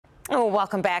Oh,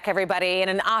 welcome back, everybody. In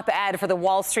an op-ed for the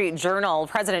Wall Street Journal,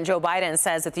 President Joe Biden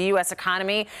says that the U.S.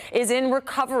 economy is in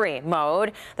recovery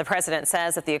mode. The president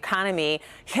says that the economy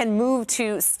can move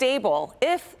to stable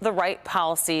if the right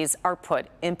policies are put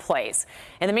in place.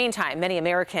 In the meantime, many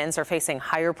Americans are facing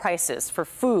higher prices for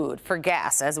food, for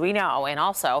gas, as we know, and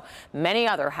also many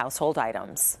other household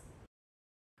items.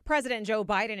 President Joe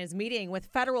Biden is meeting with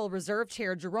Federal Reserve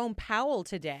Chair Jerome Powell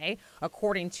today,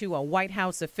 according to a White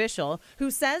House official who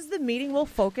says the meeting will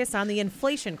focus on the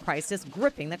inflation crisis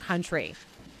gripping the country.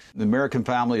 The American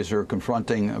families are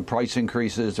confronting price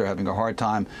increases. They're having a hard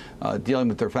time dealing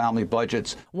with their family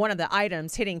budgets. One of the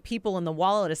items hitting people in the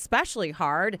wallet especially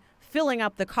hard, filling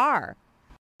up the car.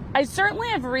 I certainly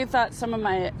have rethought some of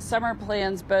my summer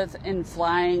plans, both in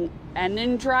flying and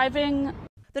in driving.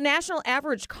 The national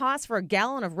average cost for a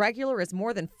gallon of regular is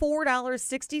more than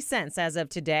 $4.60 as of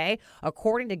today,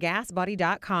 according to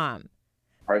GasBuddy.com.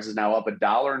 Price is now up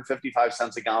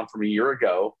 $1.55 a gallon from a year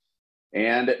ago,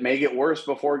 and it may get worse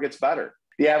before it gets better.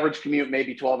 The average commute may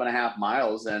be 12.5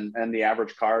 miles, and the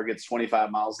average car gets 25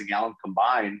 miles a gallon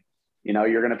combined. You know,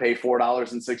 you're going to pay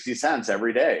 $4.60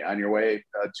 every day on your way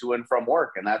to and from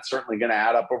work, and that's certainly going to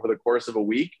add up over the course of a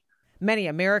week. Many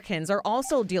Americans are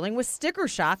also dealing with sticker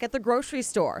shock at the grocery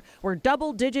store, where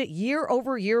double-digit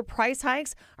year-over-year price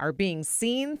hikes are being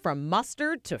seen from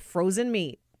mustard to frozen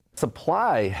meat.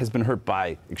 Supply has been hurt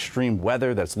by extreme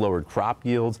weather that's lowered crop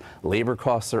yields. Labor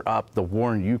costs are up. The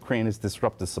war in Ukraine has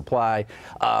disrupted supply.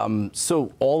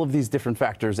 So all of these different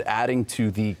factors adding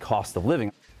to the cost of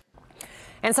living.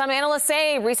 And some analysts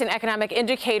say recent economic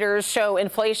indicators show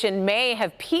inflation may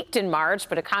have peaked in March,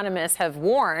 but economists have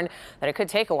warned that it could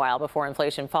take a while before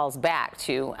inflation falls back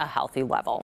to a healthy level.